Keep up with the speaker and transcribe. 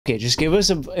Okay, just give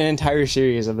us an entire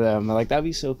series of them. Like, that'd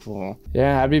be so cool.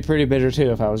 Yeah, I'd be pretty bitter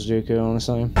too if I was Dooku,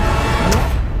 honestly.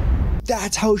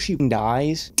 That's how she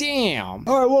dies? Damn.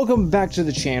 All right, welcome back to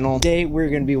the channel. Today, we're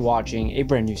going to be watching a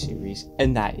brand new series,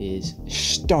 and that is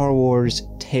Star Wars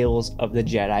Tales of the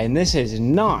Jedi. And this is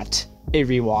not a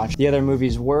rewatch. The other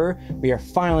movies were. We are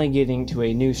finally getting to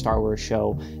a new Star Wars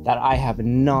show that I have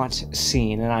not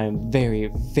seen, and I am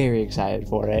very, very excited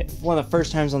for it. One of the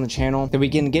first times on the channel that we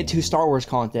can get to Star Wars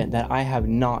content that I have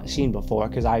not seen before,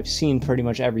 because I've seen pretty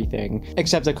much everything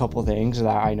except a couple things that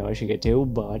I know I should get to,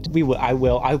 but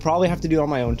I'll probably have to do it on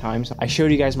my own time. So I showed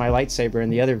you guys my lightsaber in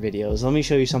the other videos. Let me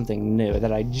show you something new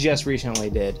that I just recently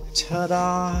did.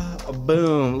 Ta-da!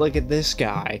 Boom! Look at this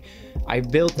guy. I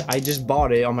just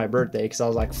bought it on my birthday because I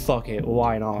was like, fuck it,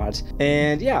 why not?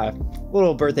 And yeah,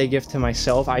 little birthday gift to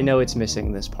myself. I know it's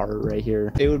missing this part right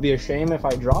here. It would be a shame if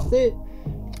I dropped it,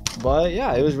 but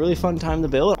yeah, it was really fun time to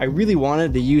build. I really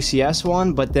wanted the UCS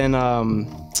one, but then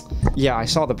yeah, I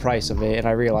saw the price of it and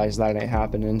I realized that ain't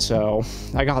happening, so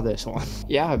I got this one.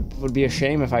 Yeah, it would be a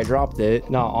shame if I dropped it.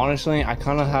 No, honestly, I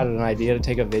kind of had an idea to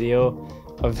take a video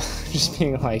of just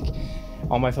being like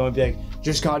on my phone and be like,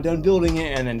 just got done building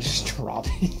it, and then just drop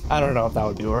it. I don't know if that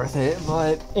would be worth it,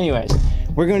 but anyways,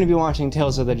 we're going to be watching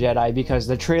Tales of the Jedi because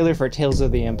the trailer for Tales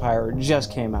of the Empire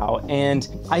just came out, and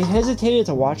I hesitated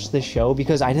to watch this show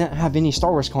because I didn't have any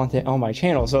Star Wars content on my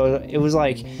channel, so it was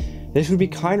like, this would be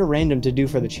kind of random to do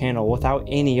for the channel without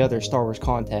any other Star Wars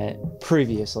content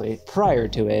prior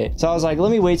to it. So I was like,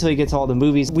 let me wait till we get to all the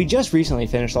movies. We just recently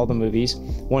finished all the movies,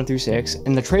 1 through 6,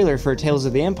 and the trailer for Tales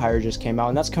of the Empire just came out,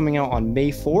 and that's coming out on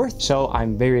May 4th. So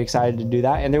I'm very excited to do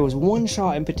that. And there was one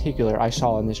shot in particular I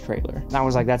saw in this trailer. And I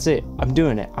was like, that's it. I'm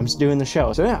doing it. I'm just doing the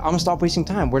show. So yeah, I'm gonna stop wasting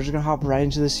time. We're just gonna hop right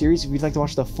into the series. If you'd like to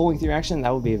watch the full-length reaction, that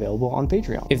will be available on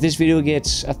Patreon. If this video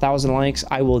gets 1,000 likes,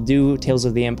 I will do Tales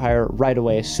of the Empire right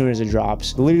away as soon as it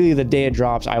drops. Literally the day it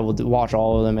drops, I will watch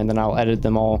all of them, and then I'll edit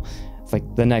them all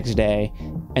like the next day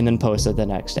and then post it the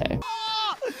next day.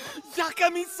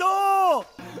 Yakamiso!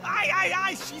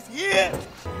 She's here!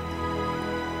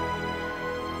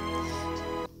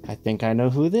 I think I know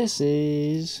who this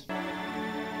is.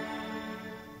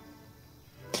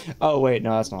 Oh wait,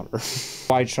 no, that's not her.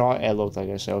 Wide shot, it looked like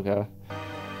Ahsoka.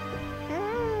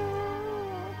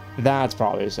 That's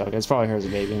probably Ahsoka. It's probably her as a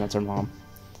baby, and that's her mom.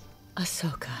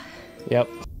 Ahsoka. Yep.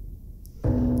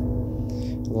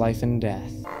 Life and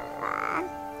death.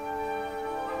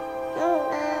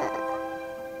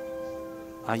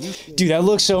 Dude, that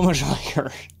looks so much like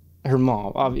her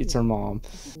mom. It's her mom.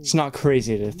 It's not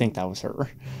crazy to think that was her.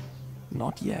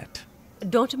 Not yet.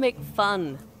 Don't make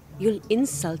fun. You'll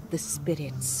insult the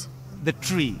spirits. The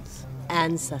trees.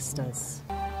 Ancestors.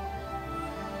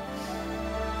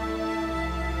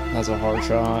 That's a hard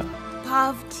shot.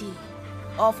 Pavti,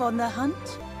 off on the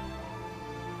hunt?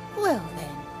 Well then.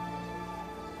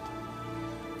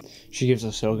 She gives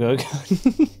Ahsoka a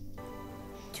gun.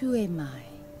 Tu am I.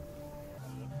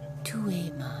 Tu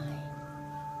am I.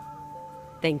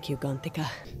 Thank you, Gontika.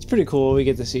 It's pretty cool. We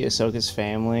get to see Ahsoka's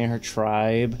family, her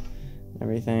tribe,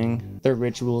 everything. Their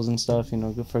rituals and stuff, you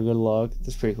know, good for good luck.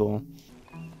 That's pretty cool.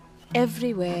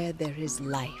 Everywhere there is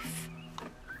life,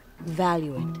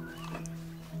 value it.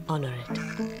 Honor it.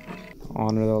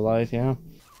 Honor the life, yeah.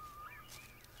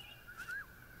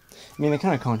 I mean, it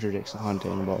kind of contradicts the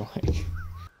hunting, but like...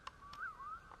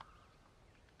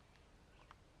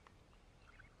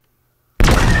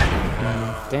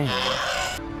 Damn.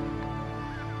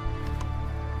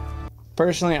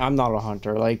 Personally, I'm not a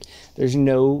hunter. Like, there's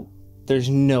no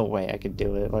way I could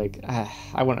do it. Like,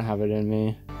 I wouldn't have it in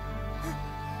me.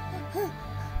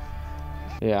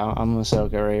 Yeah, I'm a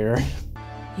Ahsoka raider.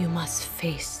 You must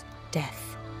face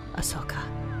death, Ahsoka.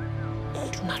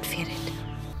 Do not fear it.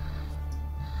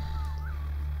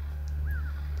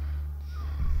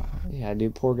 Yeah,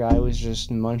 dude, poor guy was just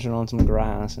munching on some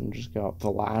grass and just got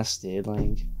blasted.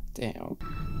 Like, damn.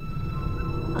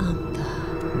 Oh.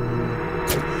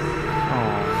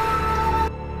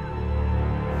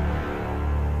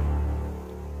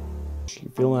 You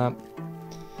feel that?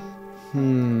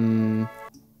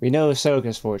 We know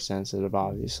Ahsoka's force sensitive,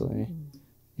 obviously.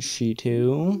 Is she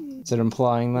too? Is it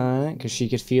implying that? Because she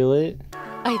could feel it?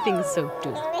 I think so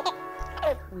too.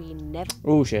 We never.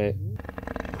 Oh shit.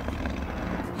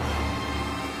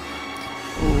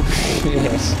 Oh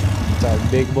yes. It's our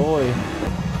big boy.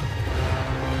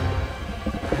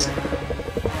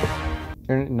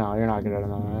 No, you're not gonna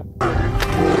know that.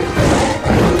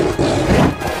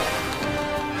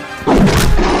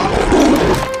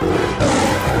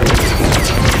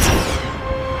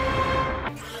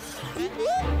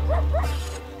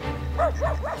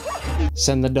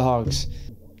 Send the dogs.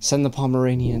 Send the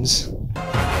Pomeranians.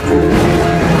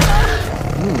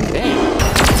 Damn.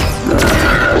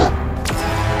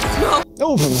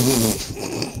 Oh,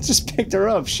 just picked her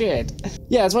up. Shit.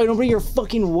 Yeah, that's why you don't bring your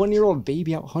fucking 1-year-old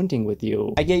baby out hunting with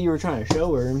you. I get you were trying to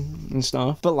show her and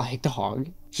stuff, but like, dog,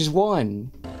 she's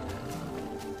 1.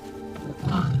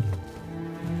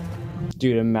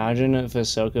 Dude, imagine if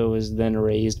Ahsoka was then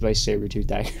raised by saber-tooth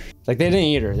tigers. Like, they didn't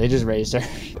eat her, they just raised her.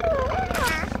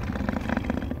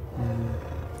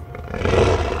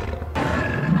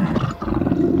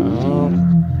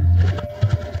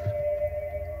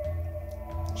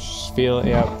 Just feel it,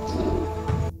 yep.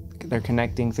 They're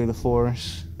connecting through the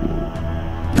force.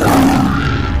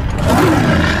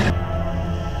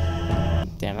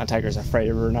 Damn, that tiger's afraid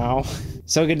of her now.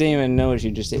 Ahsoka didn't even know what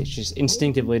she just did. She just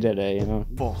instinctively did it, you know?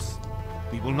 Boss,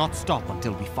 we will not stop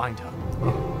until we find her.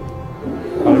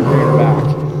 I would bring her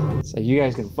back. So you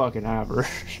guys can fucking have her.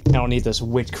 I don't need this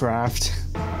witchcraft.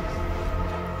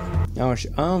 Oh,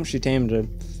 she tamed her.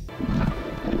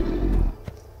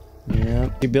 Yeah.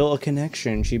 She built a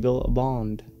connection. She built a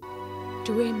bond.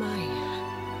 Tu es mai.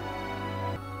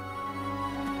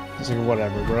 It's like,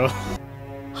 whatever, bro.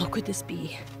 How could this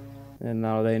be? And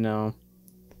now they know.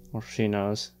 Or she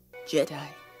knows. Jedi.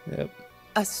 Yep.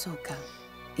 Ahsoka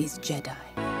is Jedi.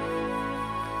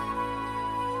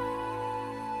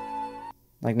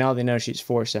 Like, now they know she's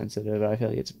force sensitive. I feel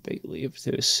like it's a big leap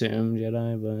to assume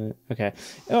Jedi, but okay.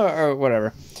 Or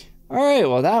whatever. Alright,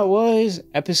 well, that was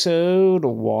episode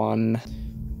 1.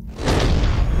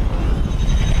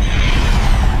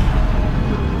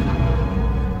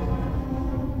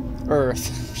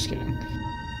 Earth. Just kidding.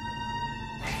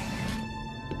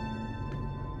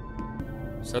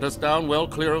 Set us down well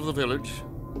clear of the village.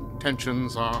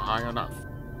 Tensions are high enough.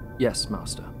 Yes,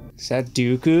 Master. Is that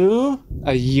Dooku?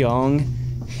 A young,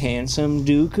 handsome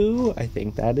Dooku? I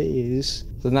think that is.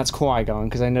 Then that's Qui-gon,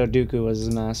 because I know Dooku was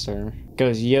his master.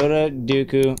 Goes Yoda,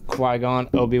 Dooku, Qui-gon,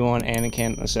 Obi-Wan,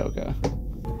 Anakin, Ahsoka.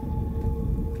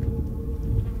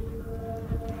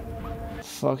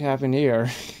 Fuck happened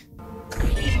here?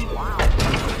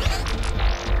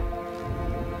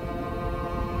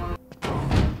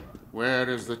 Where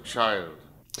is the child?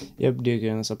 Yep, Dooku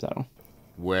in the subtitle.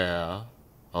 Where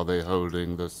are they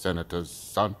holding the senator's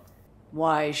son?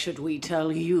 Why should we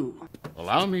tell you?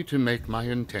 Allow me to make my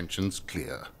intentions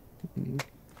clear.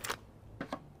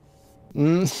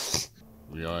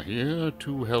 We are here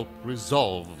to help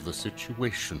resolve the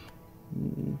situation.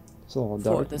 It's a little For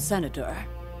dark. the senator.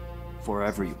 For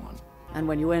everyone. And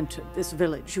when you entered this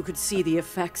village, you could see the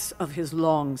effects of his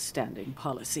long-standing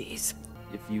policies.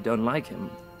 If you don't like him,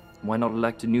 why not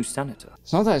elect a new senator?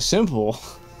 It's not that simple.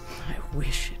 I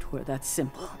wish it were that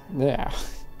simple. Yeah.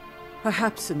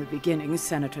 Perhaps in the beginning,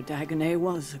 Senator Dagonet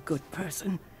was a good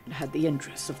person and had the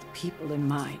interests of the people in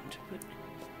mind, but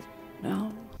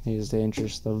now He has the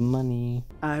interest of money.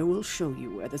 I will show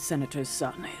you where the senator's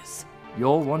son is.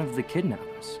 You're one of the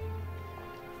kidnappers.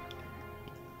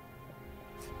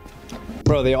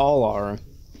 Bro, they all are.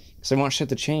 Because they want shit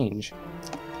to change.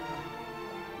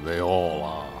 They all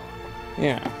are.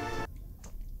 Yeah.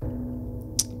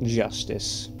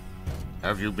 Justice.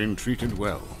 Have you been treated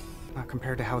well? Not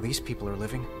compared to how these people are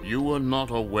living. You are not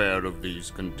aware of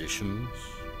these conditions?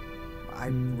 I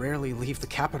rarely leave the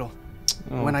capital.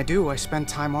 When I do, I spend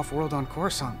time off-world on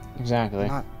Coruscant. Exactly.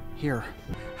 Not here.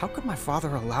 How could my father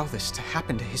allow this to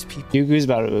happen to his people? Dooku's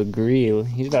about to agree.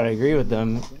 He's about to agree with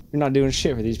them. You're not doing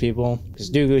shit for these people.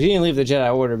 Because Dooku, he didn't leave the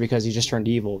Jedi Order because he just turned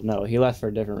evil. No, he left for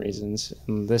different reasons.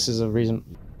 And this is a reason.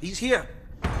 He's here.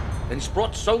 And he's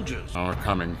brought soldiers. Our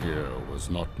coming here was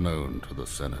not known to the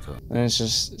senator. And it's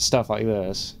just stuff like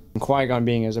this. And Qui-Gon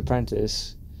being his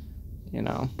apprentice, you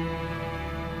know.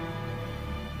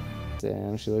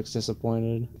 Damn, she looks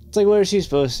disappointed. It's like, what is she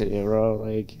supposed to do, bro?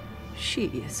 Like, She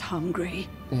is hungry.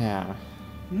 yeah.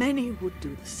 Many would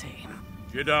do the same.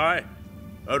 Jedi,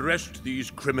 arrest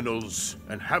these criminals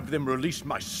and have them release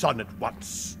my son at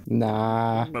once.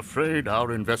 Nah. I'm afraid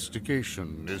our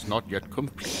investigation is not yet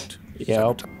complete.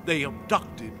 Yep. They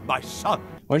abducted my son.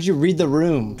 Why don't you read the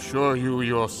room? Assure you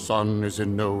your son is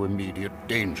in no immediate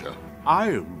danger.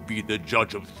 I'll be the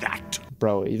judge of that.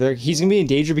 Bro, he's gonna be in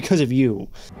danger because of you.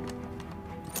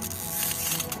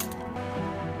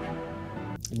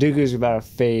 Dooku's about to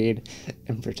fade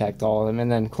and protect all of them,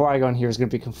 and then Qui-Gon here is gonna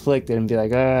be conflicted and be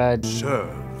like,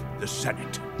 Serve the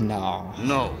Senate. no.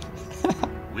 No.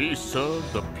 We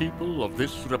serve the people of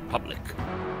this republic.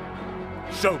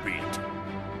 So be it.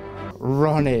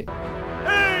 Run it.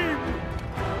 Aim!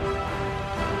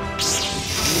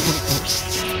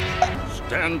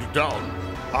 Stand down.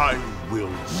 I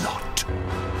will not.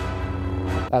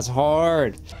 That's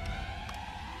hard.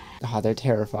 Oh, they're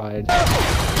terrified.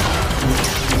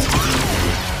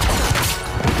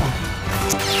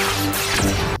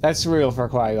 That's real for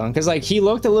Qui-Gon, because like he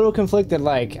looked a little conflicted,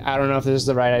 like I don't know if this is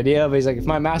the right idea, but he's like, if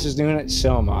my master's doing it,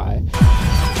 so am I.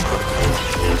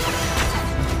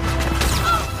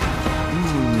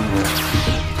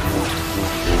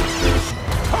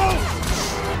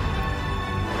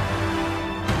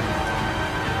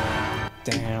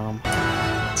 Damn.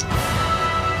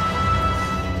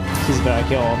 He's gonna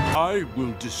kill him. I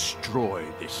will destroy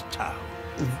this town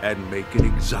and make an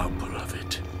example of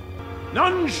it.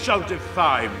 None shall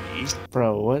defy me.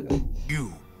 Bro, what?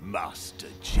 You, Master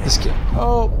This Jedi. kid.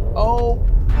 Oh.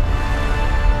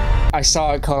 I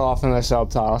saw it cut off in the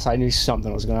subtitles. I knew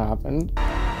something was gonna happen.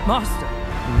 Master!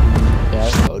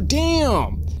 Yeah. Oh,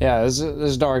 damn! Yeah, this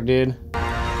is dark, dude.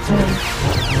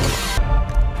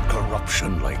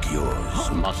 Corruption like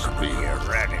yours must be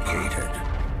eradicated.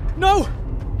 No!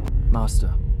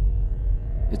 Master,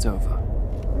 it's over.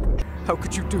 How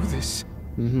could you do this?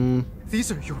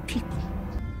 These are your people.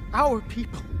 Our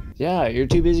people. Yeah, you're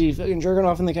too busy fucking jerking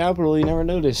off in the Capitol, you never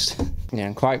noticed.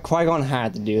 Yeah, Qui-Gon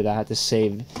had to do that to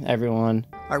save everyone.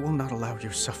 I will not allow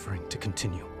your suffering to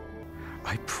continue.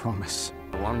 I promise.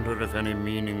 I wonder if any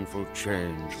meaningful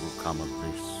change will come of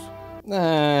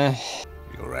this.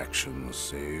 Your actions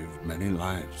saved many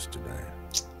lives today.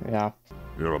 Yeah.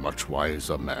 You're a much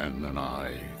wiser man than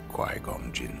I,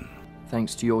 Qui-Gon Jinn.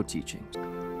 Thanks to your teachings.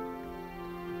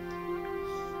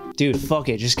 Dude, fuck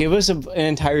it. Just give us an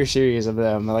entire series of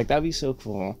them. Like, that'd be so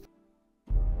cool.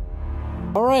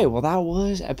 Alright, well that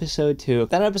was episode 2.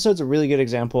 That episode's a really good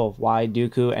example of why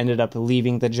Dooku ended up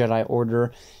leaving the Jedi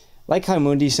Order. Like how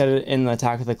Mundi said it in the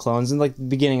Attack of the Clones in like the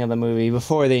beginning of the movie,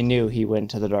 before they knew he went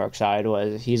to the dark side,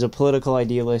 was he's a political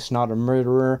idealist, not a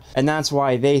murderer. And that's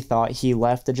why they thought he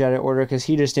left the Jedi Order, because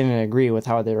he just didn't agree with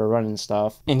how they were running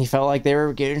stuff. And he felt like they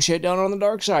were getting shit done on the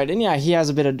dark side. And yeah, he has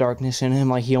a bit of darkness in him,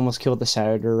 like he almost killed the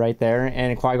Senator right there,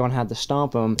 and Qui-Gon had to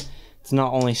stomp him to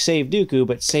not only save Dooku,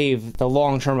 but save the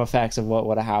long-term effects of what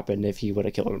would have happened if he would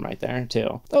have killed him right there,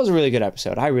 too. That was a really good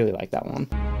episode. I really liked that one.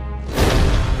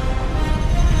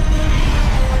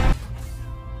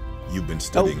 You've been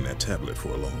studying that tablet for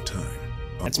a long time.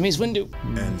 That's Mace Windu.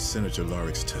 And Senator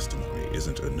Larrick's testimony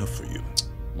isn't enough for you.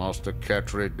 Master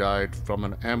Katri died from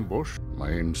an ambush.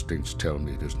 My instincts tell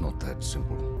me it is not that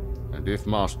simple. And if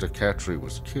Master Katri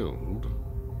was killed,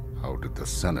 how did the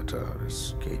Senator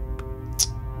escape?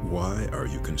 Why are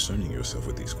you concerning yourself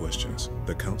with these questions?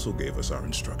 The Council gave us our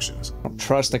instructions. Don't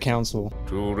trust the Council.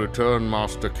 To return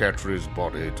Master Katri's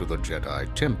body to the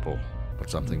Jedi Temple. But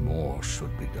something more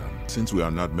should be done. Since we are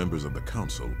not members of the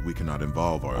Council, we cannot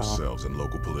involve ourselves in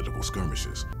local political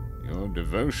skirmishes. Your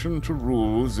devotion to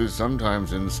rules is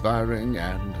sometimes inspiring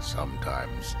and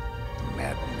sometimes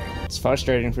maddening. It's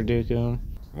frustrating for Dooku.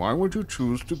 Why would you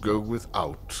choose to go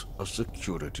without a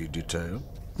security detail?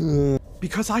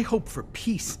 Because I hope for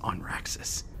peace on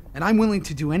Raxus, and I'm willing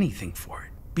to do anything for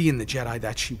it. Being the Jedi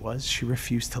that she was, she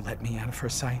refused to let me out of her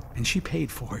sight, and she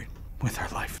paid for it with her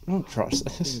life. I don't trust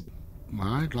this.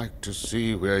 I'd like to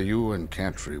see where you and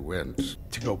Katri went.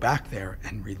 To go back there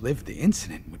and relive the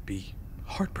incident would be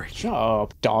heartbreaking. Shut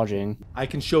up, dodging. I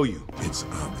can show you. It's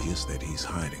obvious that he's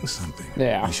hiding something.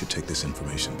 Yeah. We should take this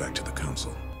information back to the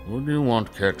Council. Would you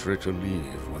want Katri to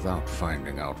leave without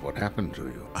finding out what happened to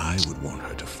you? I would want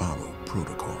her to follow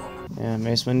protocol. Yeah,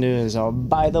 Mace Windu is all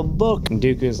by the book. And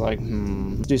Dooku's like,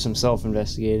 let's do some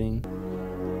self-investigating.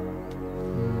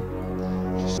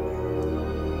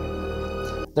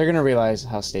 They're gonna realize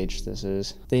how staged this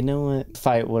is. They know what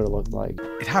fight would have looked like.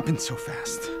 It happened so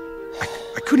fast.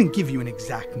 I couldn't give you an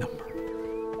exact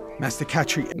number. Master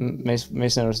Katri,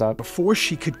 Mace never stopped. before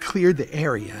she could clear the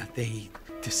area, they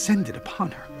descended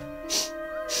upon her.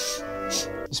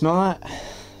 You smell that?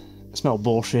 I smell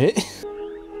bullshit.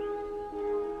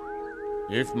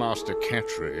 If Master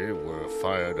Katri were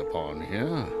fired upon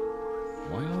here,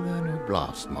 why are there no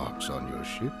blast marks on your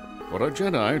ship? For a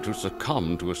Jedi to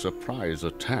succumb to a surprise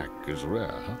attack is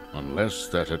rare, unless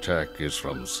that attack is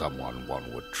from someone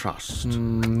one would trust,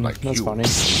 like That's you. funny.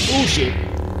 Oh shit.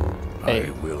 Hey. I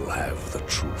will have the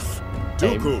truth.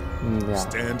 Dooku, Yeah.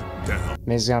 stand down.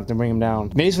 Mace is gonna have to bring him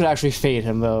down. Mace would actually fade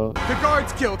him though. The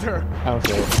guards killed her! Oh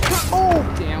shit.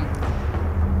 Oh damn.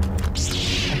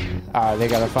 They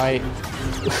gotta fight.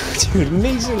 Dude,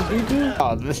 Mace and Dooku.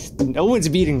 Oh, no one's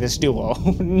beating this duo.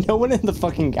 No one in the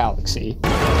fucking galaxy.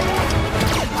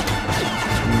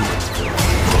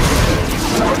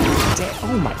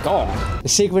 Oh my god. The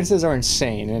sequences are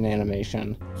insane in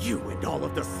animation. You and all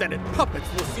of the Senate puppets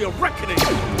will see a reckoning.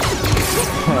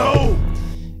 No!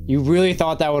 You really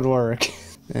thought that would work.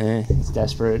 He's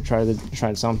desperate.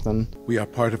 Tried something. We are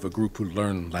part of a group who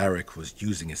learned Larrick was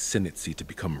using his ascendancy to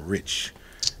become rich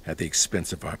at the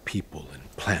expense of our people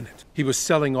and planet. He was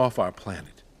selling off our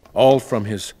planet, all from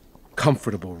his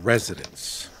comfortable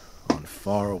residence on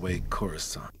faraway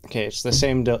Coruscant. Okay, it's the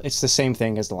same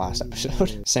thing as the last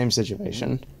episode. Same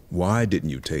situation. Why didn't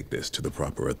you take this to the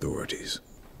proper authorities?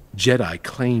 Jedi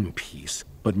claim peace,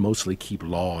 but mostly keep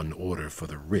law and order for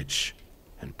the rich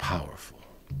and powerful.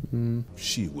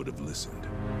 She would have listened.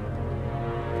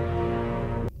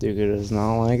 Dooku does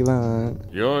not like that.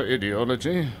 Your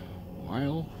ideology,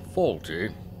 while faulty,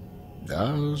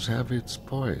 does have its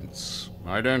points.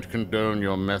 I don't condone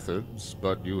your methods,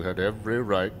 but you had every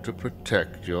right to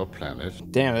protect your planet.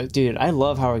 Damn it, dude, I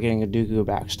love how we're getting a Dooku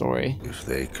backstory. If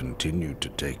they continue to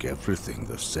take everything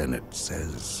the Senate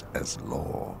says as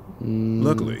law.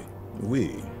 Luckily,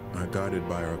 we are guided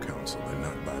by our council and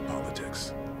not by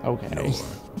politics. Okay. Nor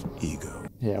ego.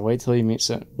 Yeah, wait till you meet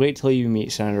Senator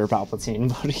Palpatine,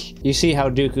 buddy. You see how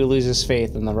Dooku loses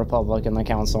faith in the Republic and the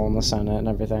Council and the Senate and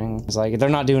everything. It's like, they're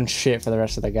not doing shit for the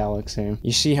rest of the galaxy.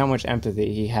 You see how much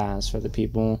empathy he has for the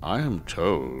people. I am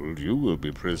told you will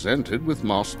be presented with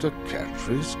Master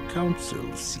Cattry's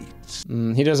council seats.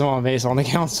 He doesn't want to base on the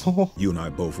Council. You and I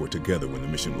both were together when the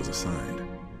mission was assigned.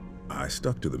 I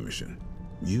stuck to the mission.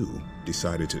 You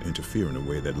decided to interfere in a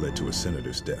way that led to a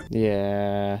senator's death.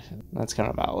 Yeah, that's kind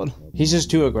of valid. He's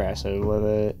just too aggressive with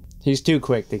it. He's too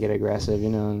quick to get aggressive, you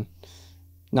know.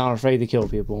 Not afraid to kill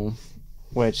people,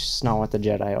 which is not what the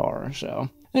Jedi are, so.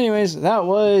 Anyways, that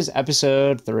was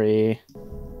episode 3.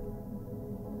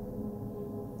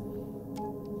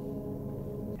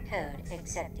 Code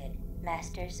accepted.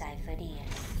 Master Sifo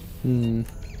Dyas.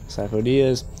 Sifo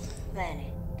Dyas.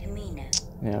 Planet, Camino.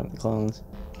 Yeah, the clones.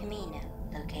 Camino.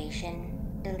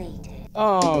 Location deleted.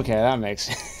 Oh, okay, that makes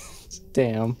sense.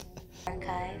 Damn.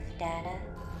 Archive data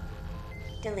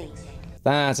deleted.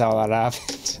 That's how that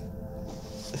happened.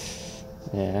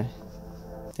 Yeah.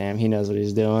 Damn, he knows what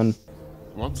he's doing.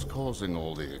 What's causing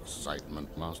all the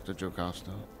excitement, Master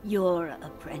Jocasta? Your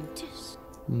apprentice?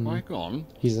 Qui-gon?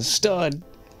 He's a stud.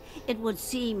 It would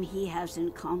seem he has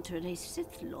encountered a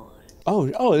Sith Lord.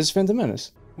 Oh, this is Phantom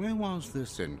Menace. Where was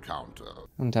this encounter?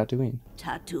 On Tatooine.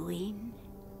 Tatooine?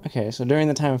 Okay, so during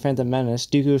the time of Phantom Menace,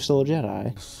 Dooku was still a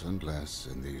Jedi. Less and less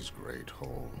in these great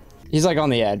halls. He's like on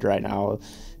the edge right now,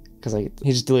 because like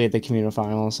he just deleted the communal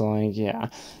final, so like yeah.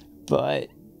 But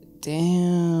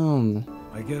damn.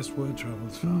 I guess word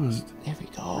travels fast. There we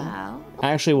go. Wow. I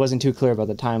actually wasn't too clear about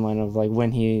the timeline of like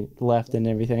when he left and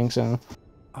everything, so.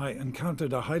 I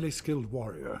encountered a highly skilled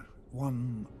warrior,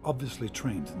 one obviously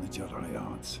trained in the Jedi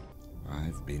arts.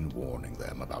 I've been warning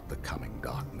them about the coming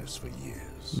darkness for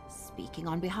years. Speaking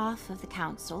on behalf of the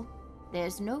Council,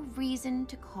 there's no reason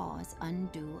to cause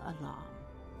undue alarm.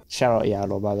 Shout out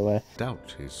Yaddle, by the way.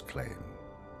 Doubt his claim.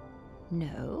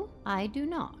 No, I do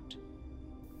not.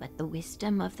 But the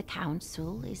wisdom of the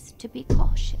Council is to be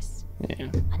cautious. Yeah.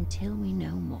 Until we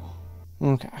know more.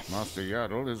 Okay. Master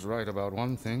Yaddle is right about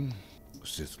one thing. The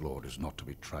Sith Lord is not to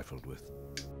be trifled with.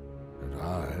 And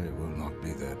I will not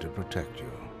be there to protect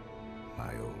you,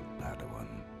 my old Padawan.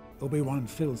 Obi-Wan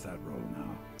fills that role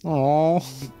now. Aww.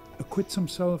 He acquits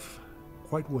himself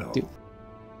quite well. Dude.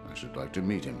 I should like to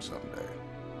meet him someday.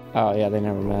 Oh yeah, they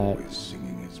never met. Always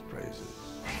singing his praises.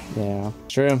 Yeah,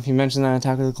 true. You mentioned that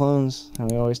Attack of the Clones,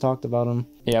 and we always talked about him.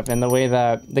 Yep, and the way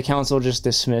that the Council just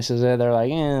dismisses it, they're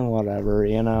like, whatever,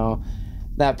 you know.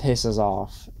 That pisses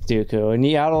off Dooku. And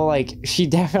Yaddle, like, she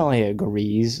definitely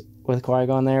agrees with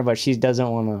Qui-Gon there, but she doesn't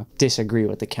want to disagree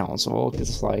with the Council.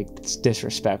 It's like, it's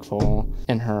disrespectful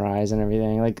in her eyes and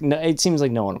everything. Like, no, it seems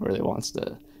like no one really wants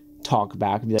to talk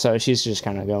back. So she's just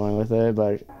kind of going with it,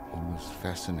 but... I was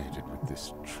fascinated with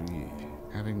this tree,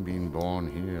 having been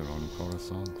born here on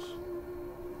Coruscant.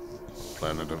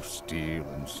 Planet of steel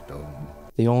and stone.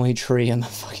 The only tree on the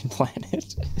fucking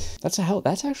planet. That's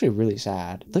actually really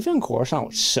sad. Living on Coruscant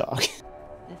would suck.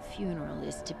 The funeral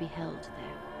is to be held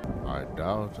there. I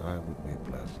doubt I would be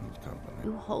pleasant company.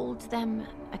 You hold them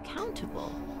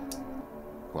accountable.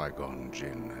 Qui-Gon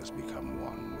Jinn has become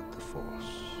one with the Force.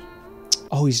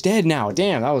 Oh, he's dead now.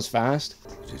 Damn, that was fast.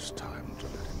 It is time to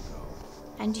let him go.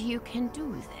 And you can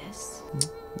do this?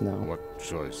 No. What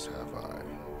choice have I?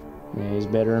 Yeah, he's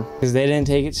bitter. Because they didn't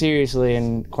take it seriously,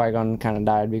 and Qui-Gon kind of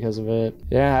died because of it.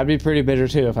 Yeah, I'd be pretty bitter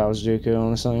too if I was Dooku,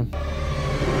 honestly.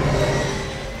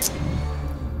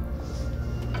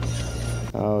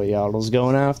 Oh, Yaddle's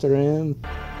going after him.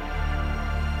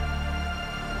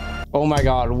 Oh my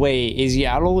god, wait, is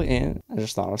Yaddle in? I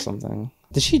just thought of something.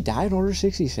 Did she die in Order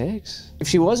 66? If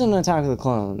she was in Attack of the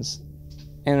Clones,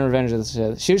 and Revenge of the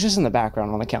Sith. She was just in the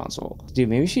background on the council. Dude,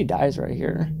 maybe she dies right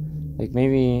here. Like,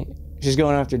 maybe she's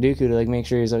going after Dooku to, like, make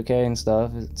sure he's okay and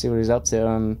stuff, see what he's up to,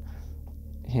 and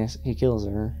he kills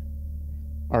her.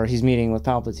 Or he's meeting with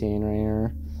Palpatine right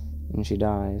here, and she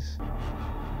dies.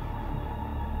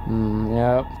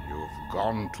 Yep. You've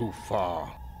gone too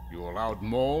far. You allowed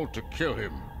Maul to kill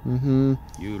him.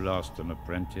 You lost an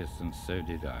apprentice, and so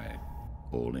did I.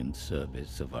 All in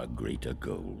service of our greater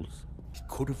goals. He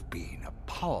could have been a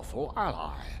powerful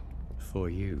ally. For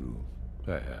you,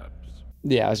 perhaps.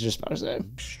 Yeah, I was just about to say.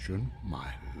 Question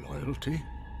my loyalty?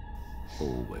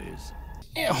 Always.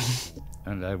 Ew.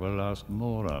 And I will ask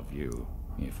more of you,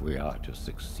 if we are to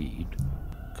succeed.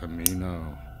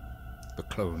 Camino, the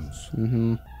clones.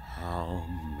 How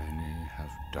many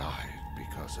have died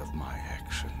because of my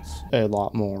actions? A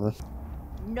lot more.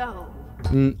 No.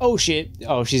 Oh shit.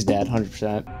 Oh, she's dead,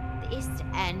 100%. This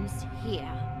ends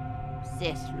here,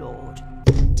 Sith Lord.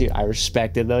 Dude, I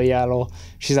respect it though, Yaddle.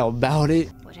 She's all about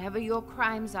it. Whatever your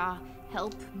crimes are,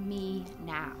 help me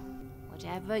now.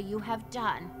 Whatever you have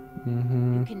done,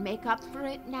 you can make up for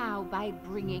it now by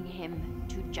bringing him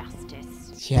to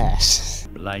justice. Yes.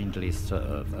 Blindly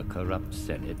serve a corrupt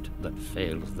Senate that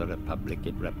fails the Republic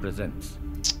it represents.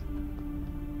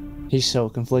 He's so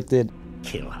conflicted.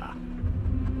 Kill her.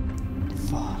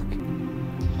 Fuck.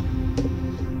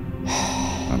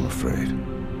 I'm afraid.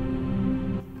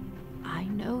 I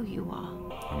know you are.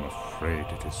 I'm afraid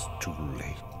it is too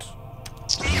late.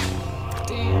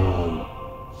 Damn.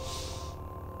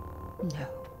 No.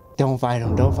 Don't fight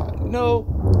him, don't fight him. No.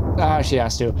 Ah, she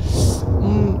has to.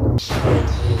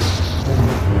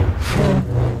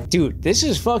 Dude, this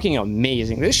is fucking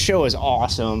amazing. This show is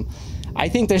awesome. I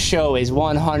think this show is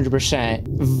 100%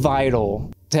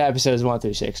 vital to episodes 1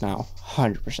 through 6 now.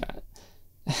 100%.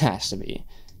 It has to be.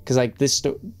 Because, like, this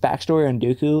backstory on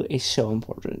Dooku is so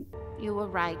important. You were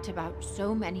right about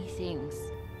so many things.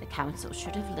 The Council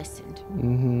should have listened.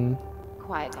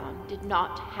 Qui-gon did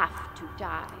not have to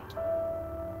die.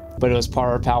 But it was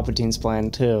part of Palpatine's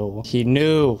plan, too. He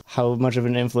knew how much of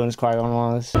an influence Qui-Gon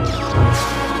was.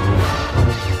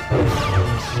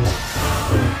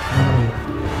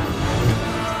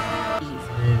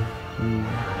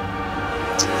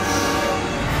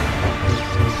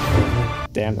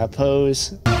 Damn, that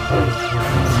pose.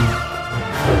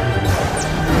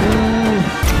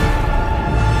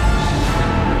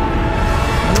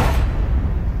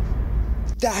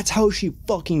 That's how she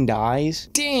fucking dies?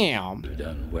 Damn.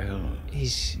 Done well,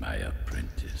 my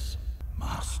apprentice.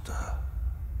 Master.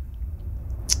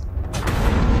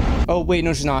 Oh, wait,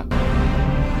 no, she's not.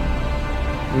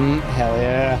 Hell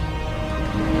yeah.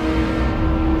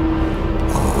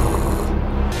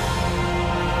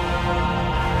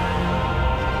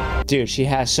 Dude, she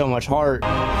has so much heart.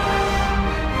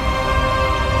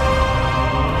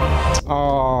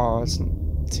 Oh, it's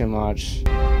too much.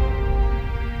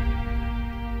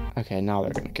 Okay, now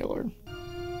they're gonna kill her.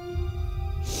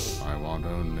 I want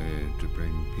only to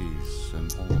bring peace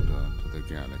and order to the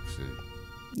galaxy.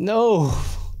 No!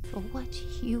 For what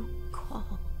you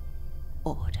call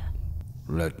order.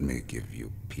 Let me give you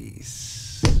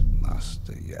peace,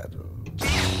 Master Yaddle.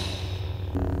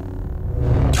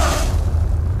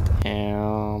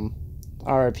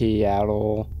 R.I.P.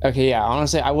 Yaddle. Okay, yeah,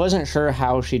 honestly, I wasn't sure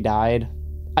how she died.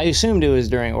 I assumed it was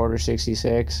during Order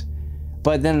 66.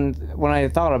 But then, when I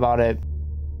thought about it,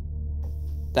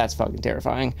 that's fucking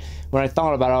terrifying. When I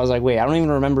thought about it, I was like, wait, I don't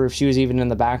even remember if she was even in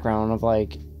the background of,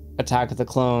 like, Attack of the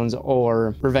Clones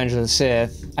or Revenge of the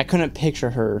Sith. I couldn't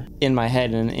picture her in my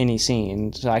head in any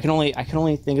scene. So I can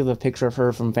only think of a picture of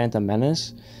her from Phantom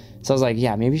Menace. So I was like,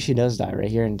 yeah, maybe she does die right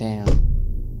here, and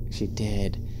damn, she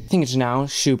did. I think it's now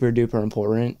super duper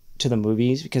important to the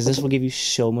movies because this will give you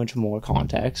so much more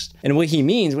context and what he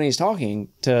means when he's talking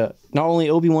to not only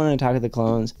Obi-Wan and Attack of the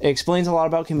Clones. It explains a lot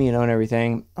about Camino and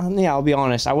everything. Yeah, I'll be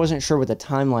honest, I wasn't sure what the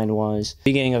timeline was.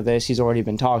 Beginning of this, he's already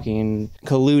been talking,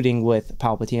 colluding with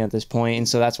Palpatine at this point, and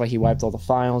so that's why he wiped all the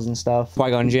files and stuff.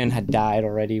 Qui-Gon Jinn had died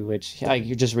already, which like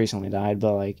just recently died,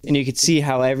 but like, and you could see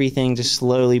how everything just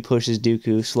slowly pushes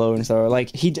Dooku slower and slower.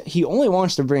 Like he only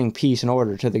wants to bring peace and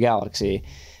order to the galaxy.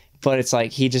 But it's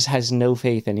like he just has no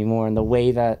faith anymore in the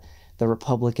way that the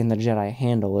Republic and the Jedi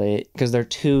handle it, because they're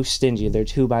too stingy, they're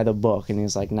too by the book, and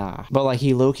he's like, nah. But like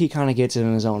he low-key kind of gets it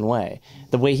in his own way.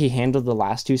 The way he handled the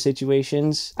last two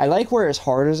situations, I like where his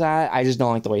heart is at, I just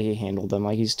don't like the way he handled them.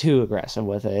 Like he's too aggressive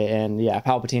with it, and yeah,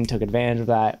 Palpatine took advantage of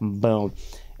that, boom.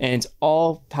 And it's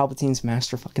all Palpatine's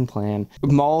master fucking plan.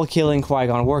 Maul killing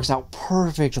Qui-Gon works out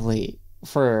perfectly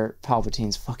for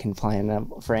Palpatine's fucking plan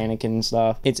for Anakin and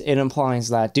stuff. It implies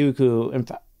that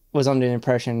Dooku was under the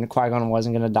impression Qui-Gon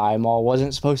wasn't gonna die. Maul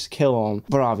wasn't supposed to kill him,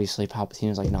 but obviously Palpatine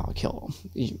was like, "No, kill him.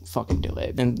 You fucking do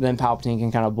it." And then Palpatine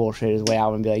can kind of bullshit his way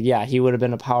out and be like, "Yeah, he would have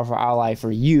been a powerful ally for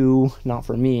you, not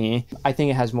for me." I think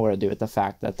it has more to do with the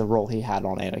fact that the role he had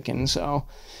on Anakin. So,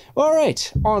 all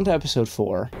right, on to episode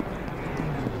 4.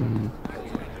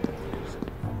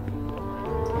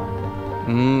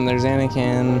 There's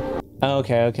Anakin.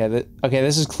 Okay, okay, okay.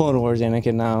 This is Clone Wars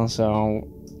Anakin now, so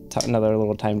another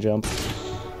little time jump.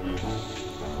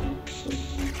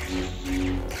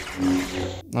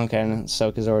 Okay, and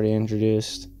Ahsoka's already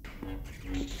introduced.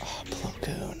 Oh, Plo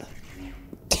Koon.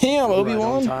 Damn,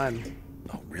 Obi-Wan.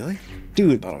 Oh, really?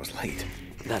 Dude. I thought I was late.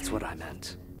 That's what I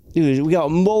meant. Dude, we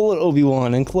got mullet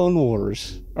Obi-Wan in Clone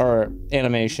Wars. Or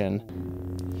animation.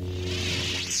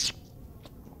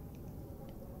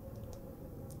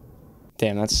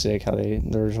 Damn, that's sick how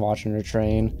they're just watching her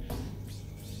train.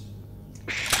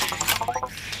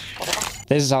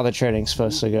 This is how the training's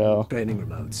supposed to go. Training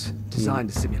remotes,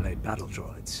 designed to simulate battle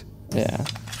droids. Yeah.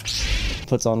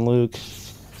 Puts on Luke.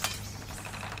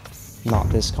 Not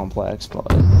this complex, but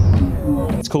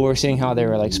it's cool we're seeing how they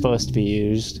were like supposed to be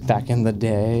used back in the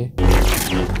day.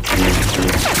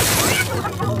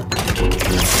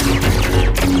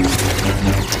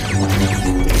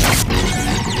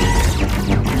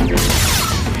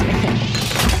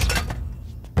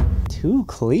 Too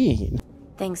clean.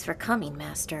 Thanks for coming,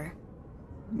 Master.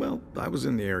 Well, I was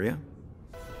in the area.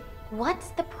 What's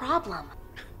the problem?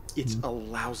 It's a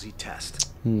lousy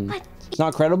test. But it's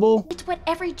not credible? It's what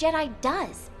every Jedi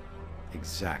does.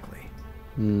 Exactly.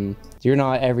 You're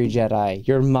not every Jedi.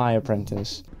 You're my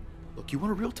apprentice. Look, you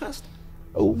want a real test?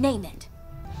 Oh. Name it.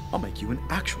 I'll make you an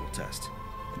actual test.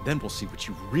 And then we'll see what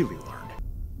you really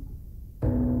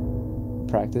learned.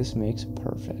 Practice makes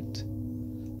perfect.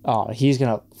 Oh, he's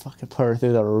gonna fucking put her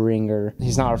through the ringer.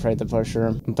 He's not afraid to push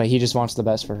her, but he just wants the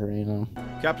best for her, you know.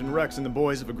 Captain Rex and the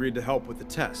boys have agreed to help with the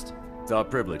test. It's our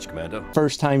privilege, Commander.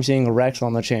 First time seeing Rex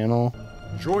on the channel.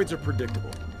 Droids are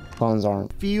predictable. Clones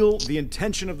aren't. Feel the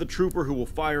intention of the trooper who will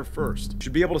fire first.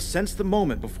 Should be able to sense the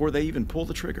moment before they even pull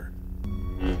the trigger.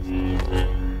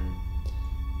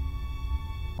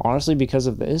 Honestly, because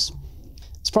of this,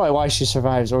 it's probably why she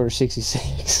survives Order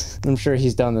 66. I'm sure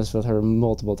he's done this with her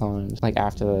multiple times, like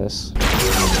after this.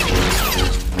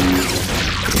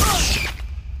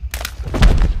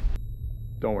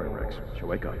 Don't worry, Rex. She'll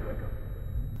wake up.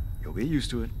 You'll get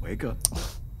used to it. Wake up.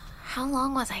 How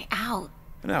long was I out?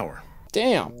 An hour.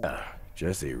 Damn.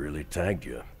 Jesse really tagged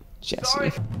you.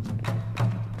 Jesse.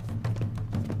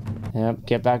 Yep,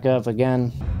 get back up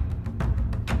again.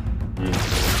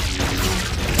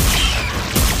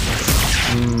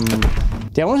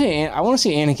 Yeah, I want to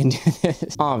see Anakin do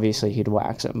this. Obviously, he'd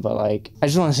wax him, but like, I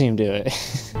just want to see him do it.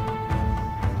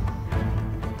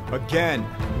 Again.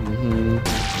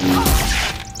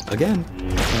 Again.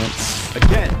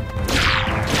 Again.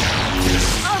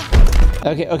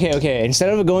 Okay. Instead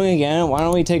of going again, why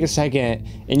don't we take a second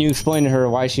and you explain to her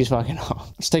why she's fucking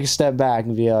off? Let's take a step back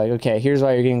and be like, okay, here's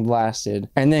why you're getting blasted,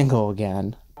 and then go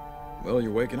again. Well,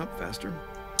 you're waking up faster.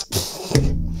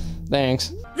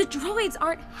 Thanks. The droids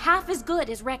aren't half as good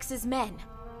as Rex's men.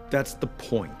 That's the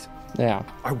point. Yeah.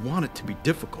 I want it to be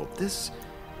difficult. This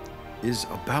is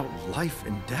about life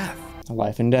and death.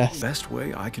 Life and death. The best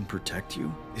way I can protect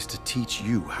you is to teach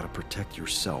you how to protect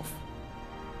yourself.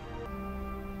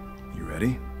 You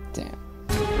ready? Damn.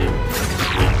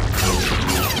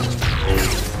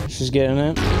 She's getting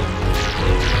it.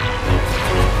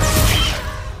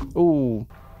 Ooh.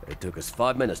 It took us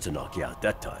 5 minutes to knock you out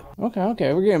that time.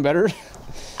 Okay, we're getting better.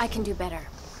 I can do better.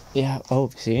 Yeah, oh,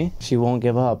 see? She won't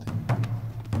give up.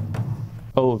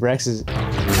 Oh, Rex is...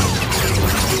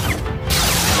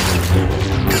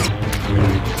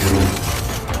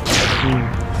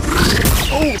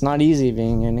 Oh, it's not easy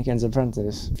being Anakin's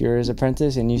apprentice. If you're his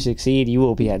apprentice and you succeed, you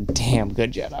will be a damn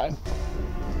good Jedi.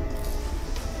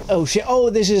 Oh shit, oh,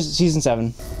 this is season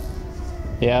 7.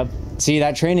 Yep. See,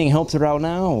 that training helped her out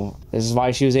now. This is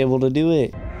why she was able to do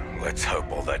it. Let's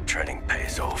hope all that training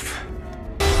pays off.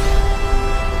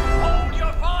 Hold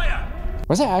your fire!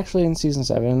 Was that actually in season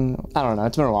 7? I don't know.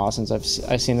 It's been a while since I've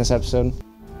seen this episode.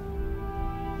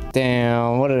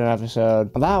 Damn, what an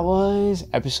episode. That was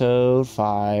episode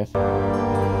 5.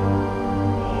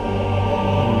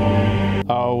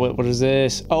 Oh, what is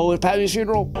this? Oh, it's Padme's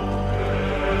funeral.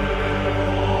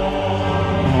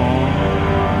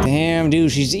 Damn,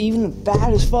 dude, she's even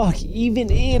bad as fuck, even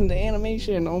in the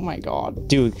animation. Oh my god.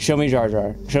 Dude, show me Jar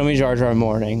Jar. Show me Jar Jar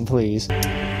mourning, please.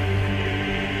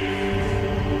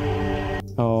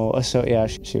 Oh, so yeah,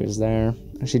 she was there.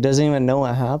 She doesn't even know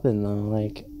what happened though,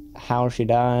 like how she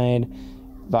died,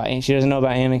 She doesn't know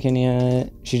about Anakin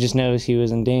yet. She just knows he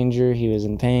was in danger, he was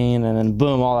in pain, and then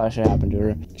boom, all that shit happened to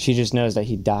her. She just knows that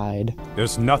he died.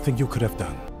 There's nothing you could have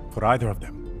done for either of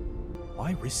them.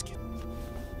 Why risk it?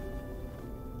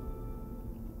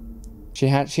 She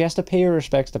has to pay her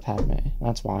respects to Padme.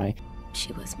 That's why.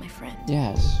 She was my friend.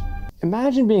 Yes.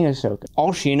 Imagine being Ahsoka.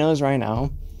 All she knows right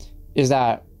now is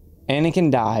that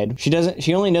Anakin died.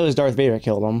 She only knows Darth Vader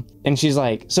killed him. And she's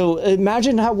like, so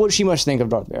imagine what she must think of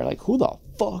Darth Vader. Like, who the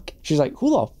fuck? She's like, who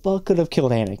the fuck could have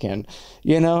killed Anakin?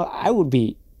 You know, I would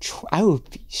be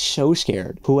so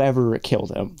scared. Whoever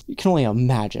killed him. You can only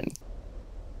imagine.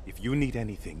 If you need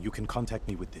anything, you can contact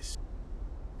me with this.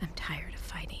 I'm tired of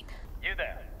fighting. You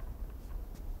there?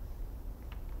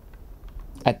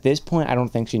 At this point, I don't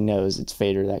think she knows it's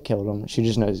Vader that killed him. She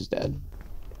just knows he's dead.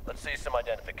 Let's see some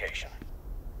identification.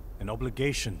 An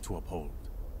obligation to uphold.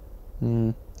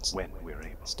 When we're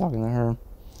able. It's talking to her.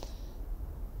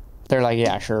 They're like,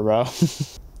 yeah, sure, bro.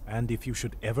 And if you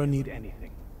should ever need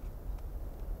anything,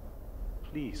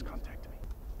 please contact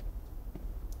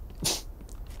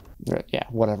me. Yeah,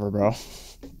 whatever, bro.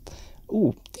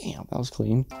 Ooh, damn, that was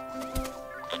clean.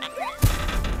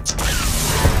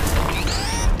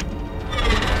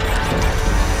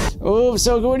 Oh,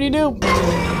 Ahsoka, what do you do?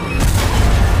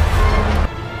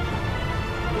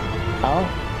 Oh.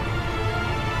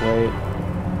 Wait.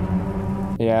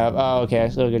 Yeah, oh, okay,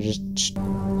 Ahsoka just...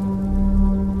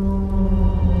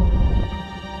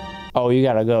 Oh, you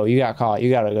gotta go. You got caught.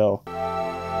 You gotta go.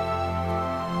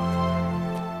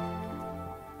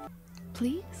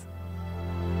 Please?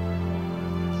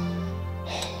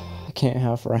 I can't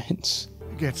have friends.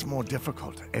 It gets more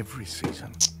difficult every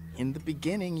season. In the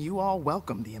beginning, you all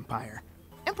welcomed the Empire.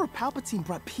 Emperor Palpatine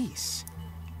brought peace.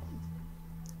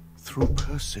 Through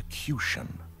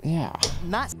persecution. Yeah.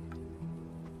 Not...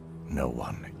 No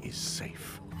one is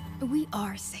safe. We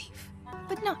are safe,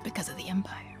 but not because of the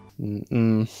Empire.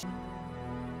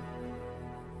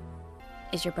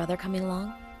 Is your brother coming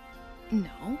along?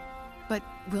 No, but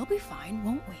we'll be fine,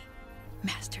 won't we,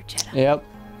 Master Jedi? Yep.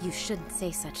 You shouldn't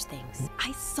say such things.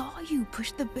 I saw you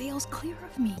push the bales clear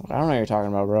of me. I don't know what you're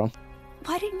talking about, bro.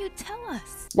 Why didn't you tell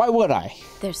us? Why would I?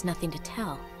 There's nothing to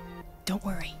tell. Don't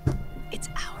worry. It's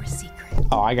our secret.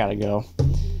 Oh, I gotta go.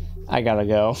 I gotta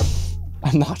go.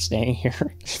 I'm not staying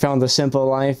here. She found the simple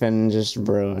life and just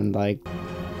ruined, like...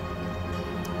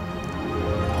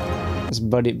 This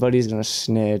buddy's gonna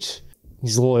snitch.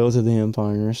 He's loyal to the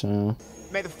Empire, so...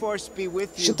 May the Force be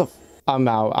with you. Shut the I'm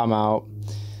out. I'm out.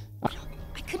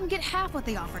 I couldn't get half what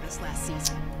they offered us last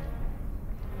season.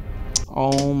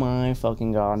 Oh my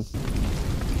fucking god.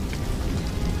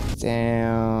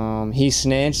 Damn. He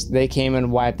snitched. They came and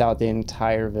wiped out the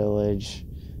entire village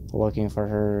looking for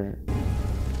her.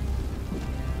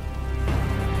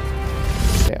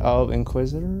 Okay, oh,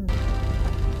 Inquisitor?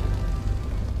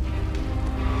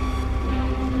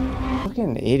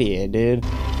 Fucking idiot, dude.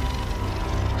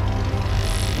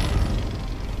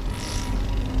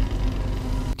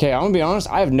 Okay, I'm gonna be honest,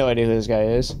 I have no idea who this guy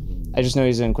is. I just know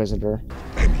he's an Inquisitor.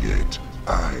 And yet,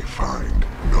 I find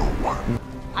no one.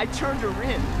 I turned her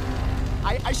in.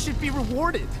 I should be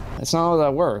rewarded. That's not how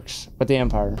that works, but the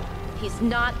Empire. He's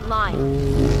not lying.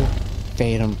 Ooh,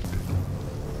 bait him.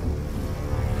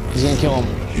 He's gonna kill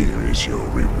him. Here is your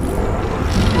reward.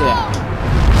 Yeah.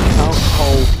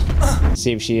 Oh.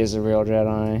 See if she is a real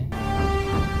Jedi.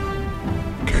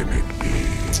 Can it be?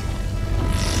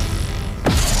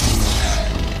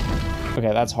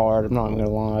 Okay, that's hard. I'm not even gonna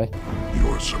lie.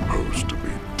 You're supposed to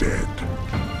be dead.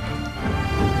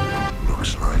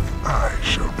 Looks like I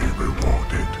shall be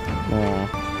rewarded. Yeah.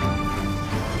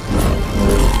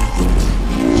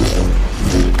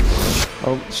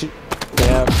 Oh, shit.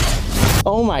 Yeah.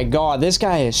 Oh my god, this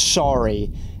guy is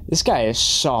sorry. This guy is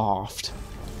soft.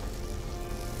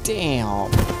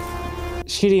 Damn.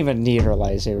 She didn't even need her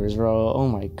lightsabers, bro. Oh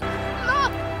my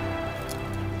god.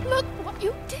 Look what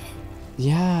you did.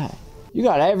 Yeah. You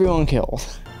got everyone killed.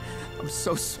 I'm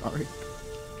so sorry.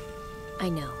 I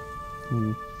know.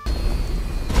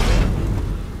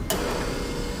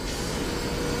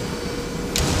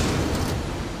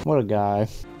 What a guy.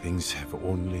 Things have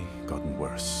only gotten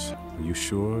worse. Are you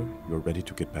sure you're ready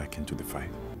to get back into the fight?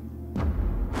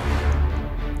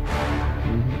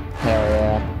 Hell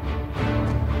yeah.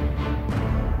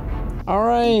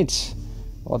 Alright.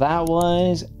 Well, that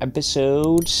was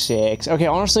episode 6. Okay,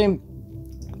 honestly,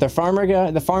 the farmer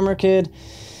kid,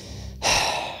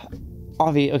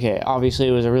 obviously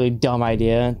it was a really dumb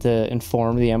idea to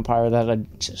inform the Empire that a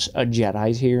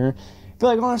Jedi's here. But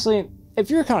like, honestly, if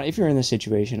you're in this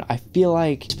situation, I feel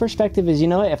like his perspective is, you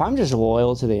know what, if I'm just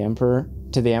loyal to the Emperor,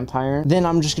 to the Empire, then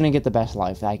I'm just gonna get the best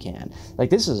life I can. Like,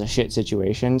 this is a shit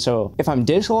situation, so if I'm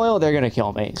disloyal, they're gonna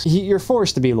kill me. You're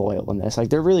forced to be loyal in this. Like,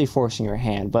 they're really forcing your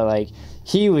hand, but like,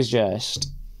 he was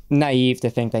just naive to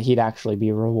think that he'd actually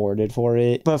be rewarded for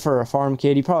it. But for a farm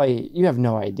kid, you have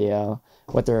no idea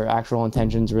what their actual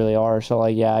intentions really are. So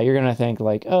like, yeah, you're gonna think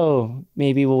like, oh,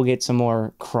 maybe we'll get some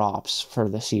more crops for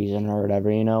the season or whatever,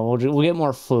 you know, we'll get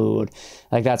more food.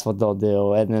 Like, that's what they'll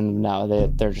do. And then no,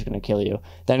 they're just gonna kill you.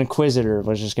 That Inquisitor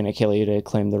was just gonna kill you to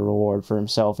claim the reward for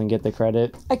himself and get the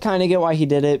credit. I kind of get why he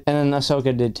did it, and then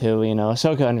Ahsoka did too, you know.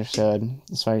 Ahsoka understood.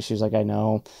 That's why she's like, I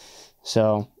know.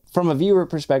 So from a viewer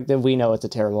perspective, we know it's a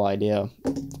terrible idea.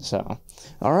 So,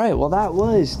 all right, well, that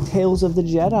was Tales of the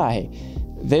Jedi.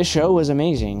 This show was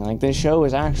amazing. Like, this show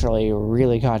is actually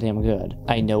really goddamn good.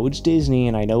 I know it's Disney,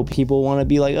 and I know people want to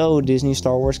be like, oh, Disney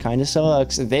Star Wars kind of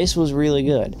sucks. This was really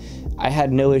good. I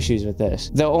had no issues with this.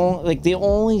 The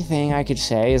only thing I could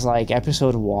say is, like,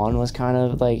 episode 1 was kind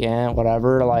of like,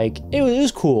 whatever. Like, it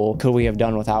was cool. Could we have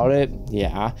done without it?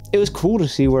 Yeah. It was cool to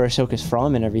see where Ahsoka's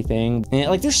from and everything.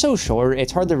 And like, they're so short,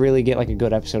 it's hard to really get like a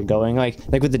good episode going. Like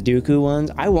with the Dooku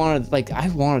ones, I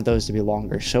wanted those to be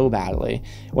longer so badly.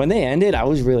 When they ended, I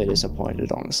was really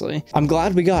disappointed, honestly. I'm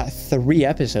glad we got 3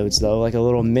 episodes though, like a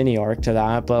little mini arc to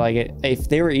that. But like, if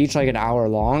they were each like an hour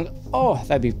long, oh,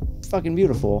 that'd be fucking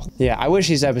beautiful. Yeah, I wish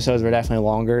these episodes were definitely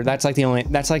longer. That's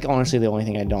honestly the only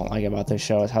thing I don't like about this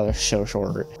show, is how they're so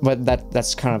short. But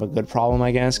that's kind of a good problem,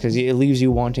 I guess, because it leaves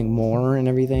you wanting more and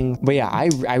everything. But yeah,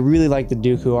 I really like the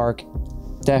Dooku arc.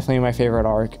 Definitely my favorite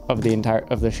arc of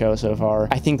the show so far.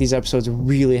 I think these episodes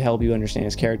really help you understand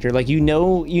his character. Like, you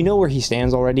know where he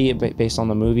stands already based on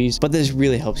the movies, but this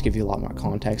really helps give you a lot more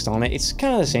context on it. It's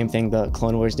kind of the same thing the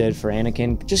Clone Wars did for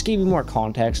Anakin, just gave you more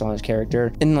context on his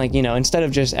character. And like, you know, instead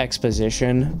of just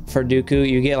exposition for Dooku,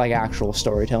 you get like actual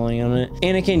storytelling on it.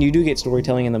 Anakin, you do get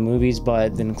storytelling in the movies,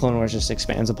 but then Clone Wars just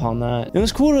expands upon that. It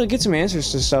was cool to get some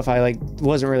answers to stuff I like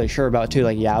wasn't really sure about too,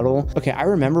 like Yaddle. Okay, I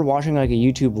remember watching like a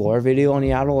YouTube lore video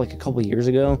on Yaddle like a couple years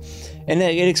ago, and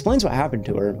it explains what happened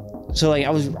to her. So like,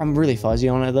 I'm really fuzzy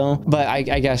on it though, but I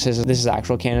guess this is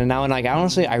actual canon now. And like,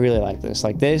 honestly, I really like this.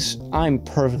 Like this, I'm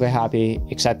perfectly happy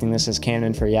accepting this as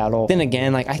canon for Yaddle. Then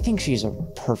again, like, I think she's a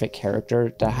perfect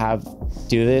character to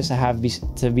do this,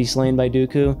 to be slain by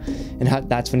Dooku, and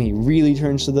that's when he really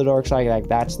turns to the dark side. Like,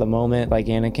 that's the moment, like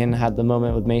Anakin had the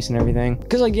moment with Mace and everything.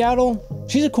 Because like, Yaddle,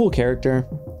 she's a cool character.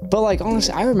 But like,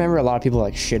 honestly, I remember a lot of people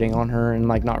like shitting on her and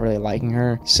like not really liking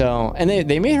her. So, and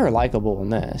they made her likable in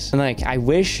this. And like, I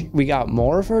wish we got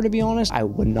more of her, to be honest. I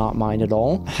would not mind at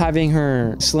all. Having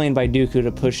her slain by Dooku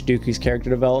to push Dooku's character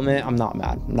development, I'm not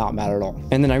mad. Not mad at all.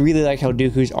 And then I really like how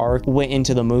Dooku's arc went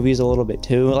into the movies a little bit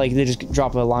too. Like, they just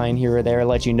drop a line here or there,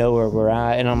 let you know where we're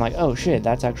at. And I'm like, oh shit,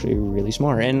 that's actually really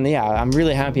smart. And yeah, I'm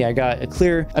really happy I got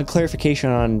a clarification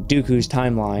on Dooku's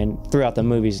timeline throughout the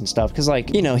movies and stuff. Cause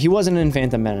like, you know, he wasn't in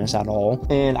Phantom Menace at all,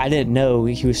 and I didn't know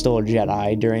he was still a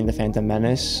Jedi during the Phantom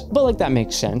Menace, but like, that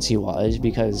makes sense, he was,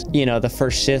 because, you know, the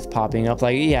first Sith popping up,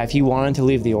 like, yeah, if he wanted to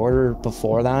leave the Order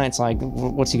before that, it's like,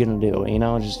 what's he gonna do, you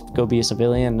know, just go be a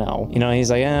civilian? No, you know, he's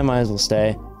like, might as well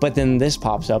stay. But then this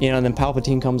pops up, you know, and then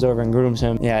Palpatine comes over and grooms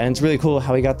him. Yeah, and it's really cool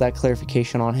how he got that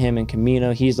clarification on him and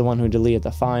Kamino. He's the one who deleted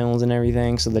the files and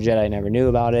everything, so the Jedi never knew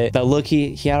about it. That look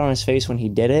he had on his face when he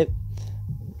did it,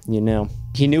 you know,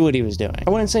 he knew what he was doing. I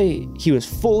wouldn't say he was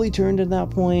fully turned at that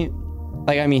point.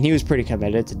 Like, I mean, he was pretty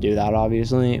committed to do that,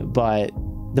 obviously, but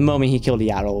the moment he killed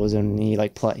Yaddle was when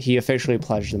he officially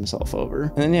pledged himself over.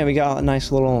 And then yeah, we got a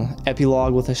nice little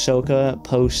epilogue with Ahsoka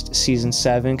post season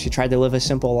 7. She tried to live a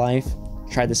simple life,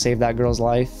 tried to save that girl's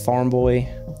life. Farm boy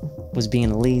was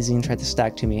being lazy and tried to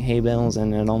stack too many hay bales,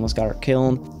 and it almost got her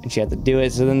killed, and she had to do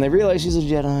it. So then they realized she's a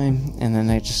Jedi, and then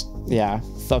they just, yeah,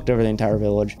 fucked over the entire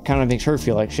village. Kind of makes her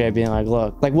feel like shit, being like,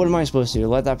 look, like, what am I supposed to do?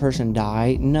 Let that person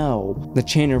die? No. The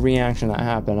chain of reaction that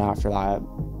happened after that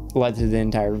led to the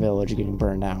entire village getting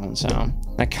burned down. So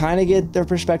I kind of get their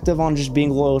perspective on just being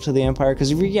loyal to the Empire,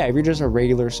 because if you're just a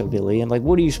regular civilian, like,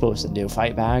 what are you supposed to do?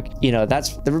 Fight back? You know,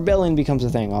 that's the rebellion becomes a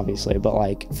thing, obviously, but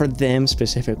like, for them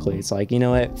specifically, it's like, you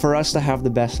know what, for us to have the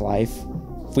best life,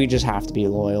 we just have to be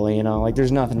loyal, you know, like,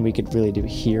 there's nothing we could really do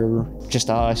here, just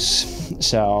us.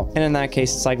 So, and in that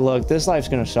case, it's like, look, this life's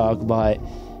gonna suck, but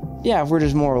yeah, if we're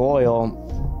just more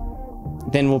loyal,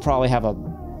 then we'll probably have a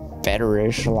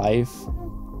better-ish life.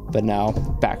 But no,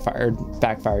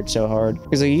 backfired so hard,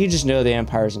 because like, you just know the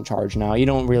Empire's in charge now. You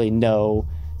don't really know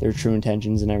their true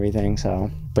intentions and everything.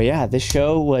 So, but yeah, this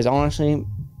show was honestly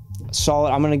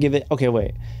solid. I'm gonna give it, okay,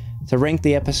 wait, To rank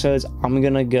the episodes, I'm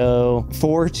gonna go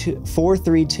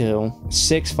 432,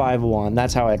 651.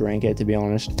 That's how I'd rank it, to be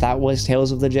honest. That was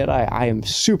Tales of the Jedi. I am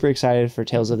super excited for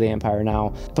Tales of the Empire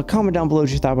now. But comment down below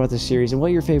what you thought about this series and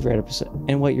what your favorite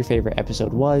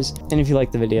episode was. And if you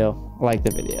liked the video, like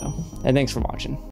the video. And thanks for watching.